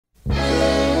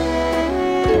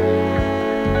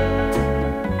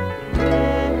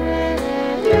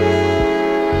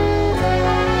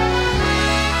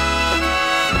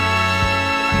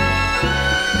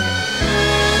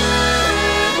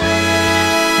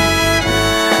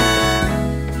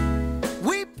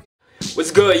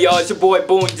What's good, y'all? It's your boy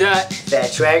Boon Doc.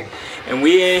 TrAk. And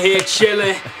we in here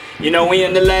chilling. You know, we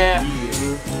in the lab.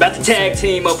 About to tag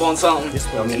team up on something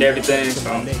and everything.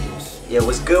 So. Yeah,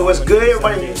 what's good? What's good,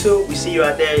 everybody on YouTube? We see you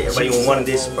out there. Everybody wanted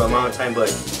this for a long time, but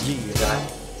I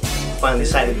finally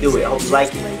decided to do it. I hope you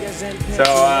like it. So,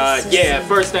 yeah,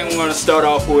 first thing we're going to start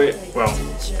off with, well,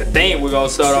 the thing we're going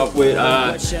to start off with,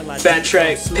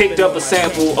 FaT picked up a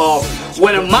sample of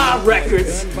one of my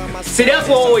records. See, that's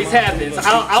what always happens.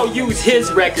 I'll use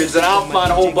his records and I'll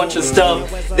find a whole bunch of stuff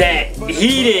that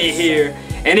he didn't hear.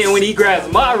 And then when he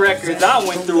grabs my records, I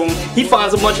went through them, he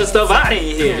finds a bunch of stuff I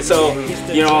didn't hear. So,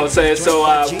 you know what I'm saying? So,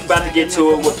 we're about to get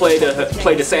to it. We'll play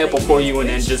the sample for you and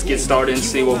then just get started and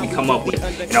see what we come up with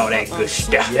and all that good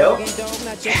stuff. Yep.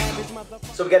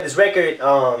 So we got this record, you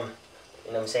know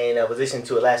what I'm saying? I was listening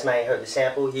to it last night, heard the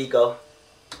sample. Here you go.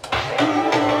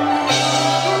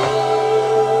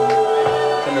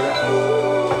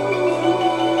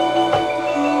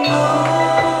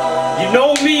 You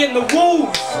know me and the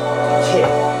Wolves.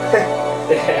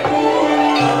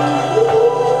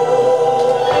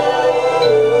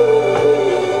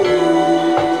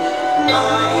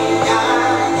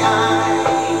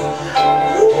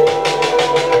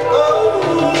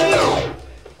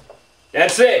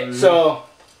 That's it. So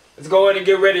let's go ahead and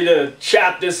get ready to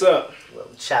chop this up. Well,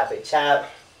 chop it, chop.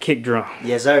 Kick drum.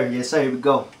 Yes, sir. Yes, sir. Here we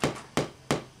go.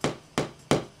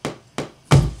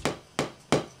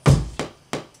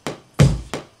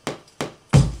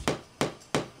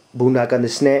 Boon Doc on the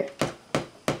snare.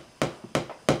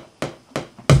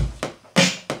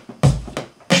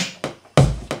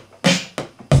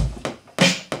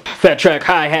 FaT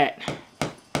hi-hat.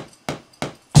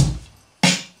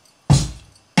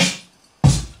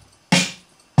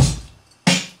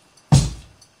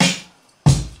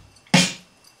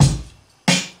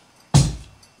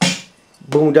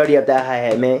 Boom, dirty up that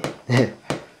hi-hat, man.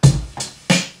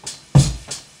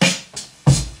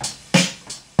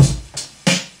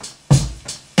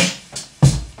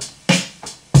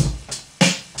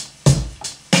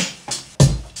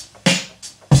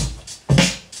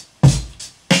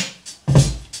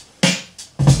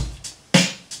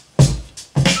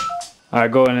 Alright,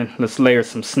 go ahead and let's layer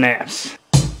some snaps.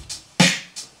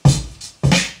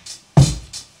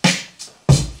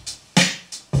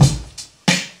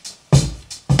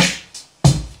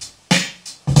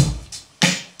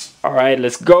 Alright,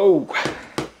 let's go.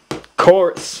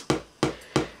 Chorus.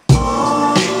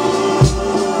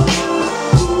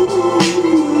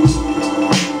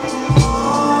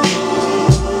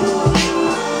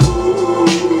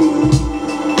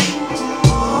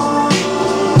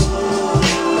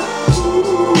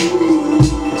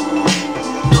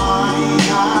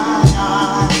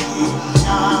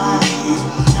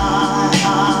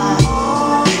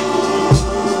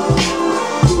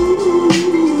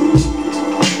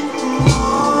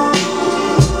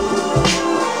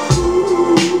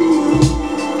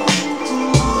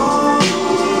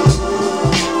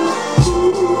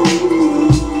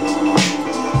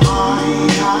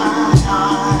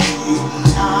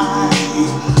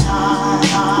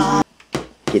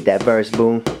 Get that verse,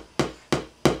 Boom.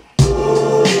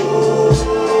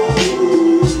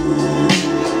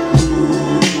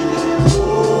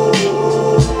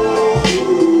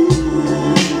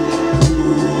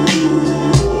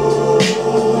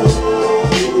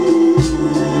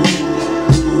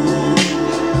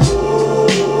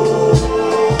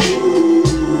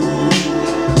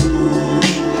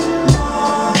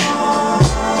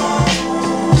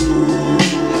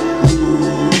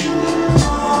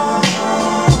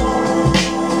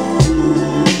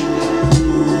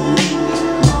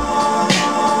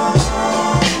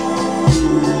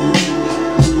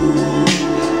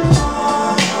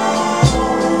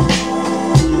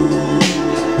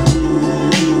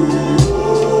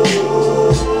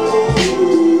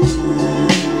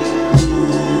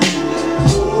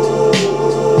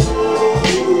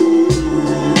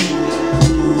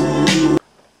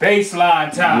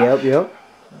 Baseline time. Yep.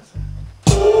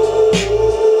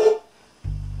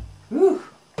 Whew.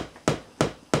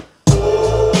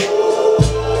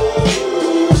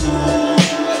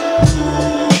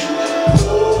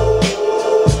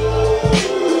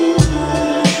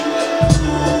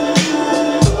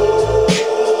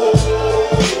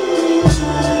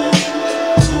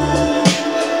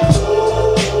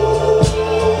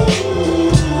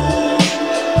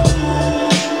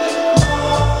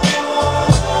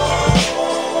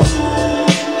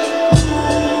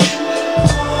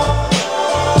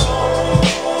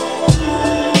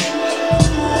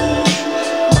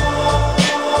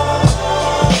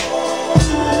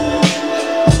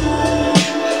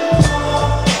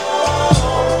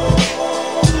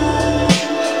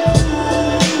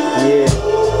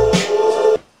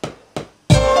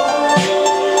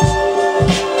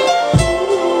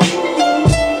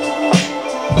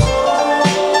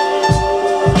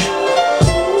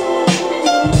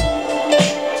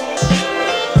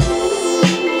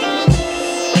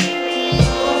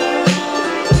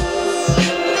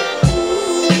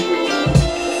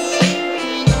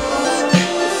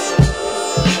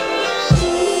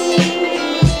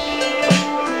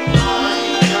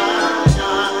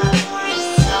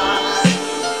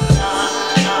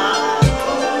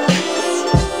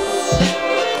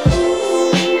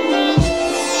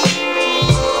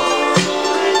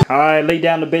 lay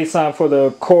down the bass line for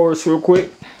the chorus real quick.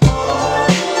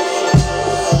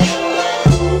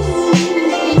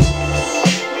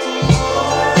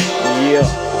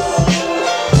 Yeah.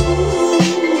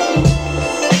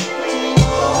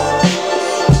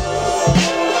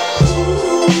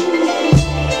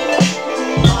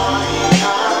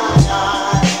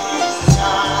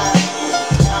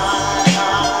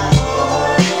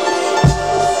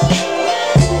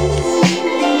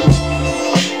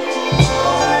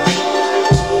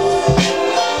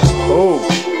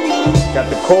 Got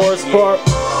the chorus part.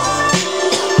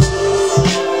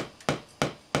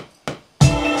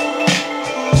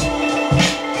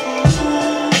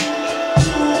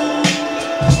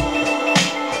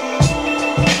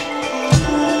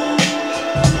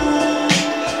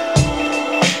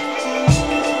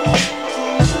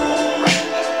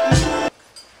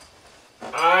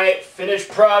 Alright, finished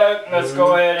product. Let's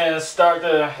go ahead and start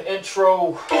the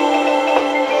intro.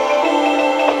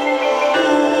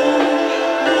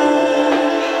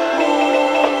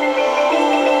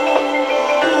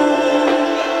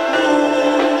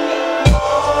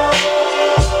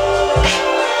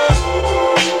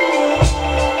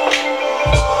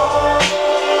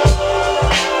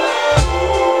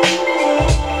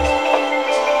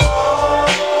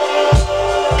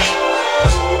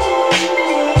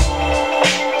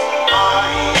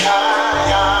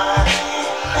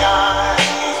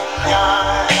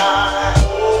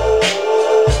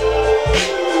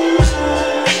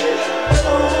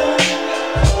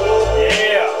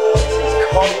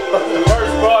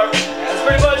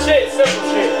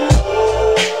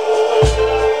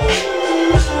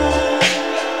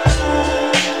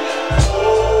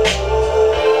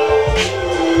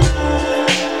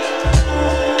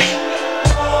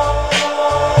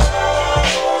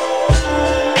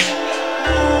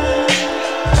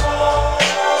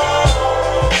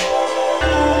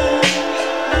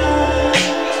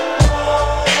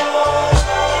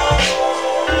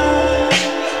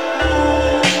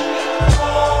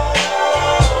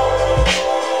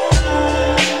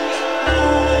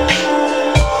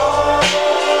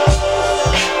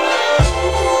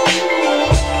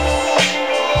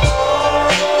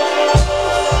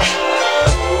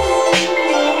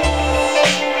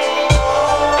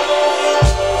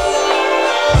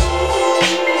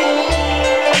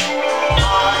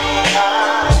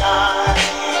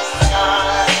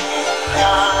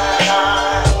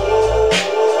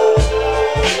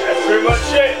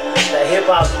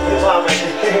 Hip-hop right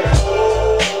there.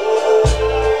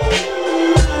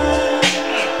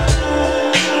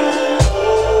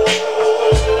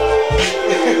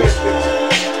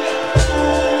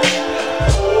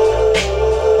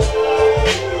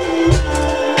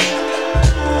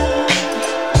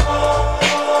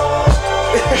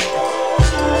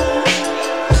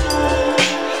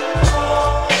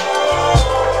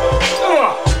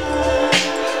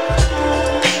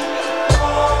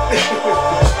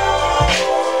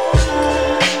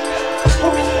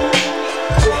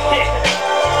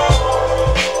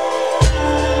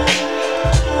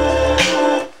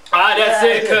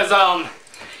 Because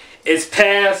it's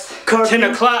past 10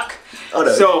 o'clock. Oh,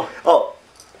 no. So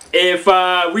if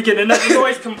we get another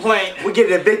noise complaint, we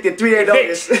get evicted 3-day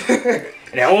notice. And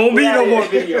there won't be no more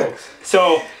videos.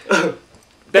 So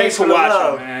thanks for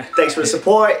watching, man. Thanks for the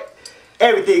support.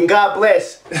 Everything. God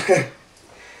bless.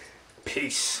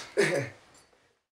 Peace.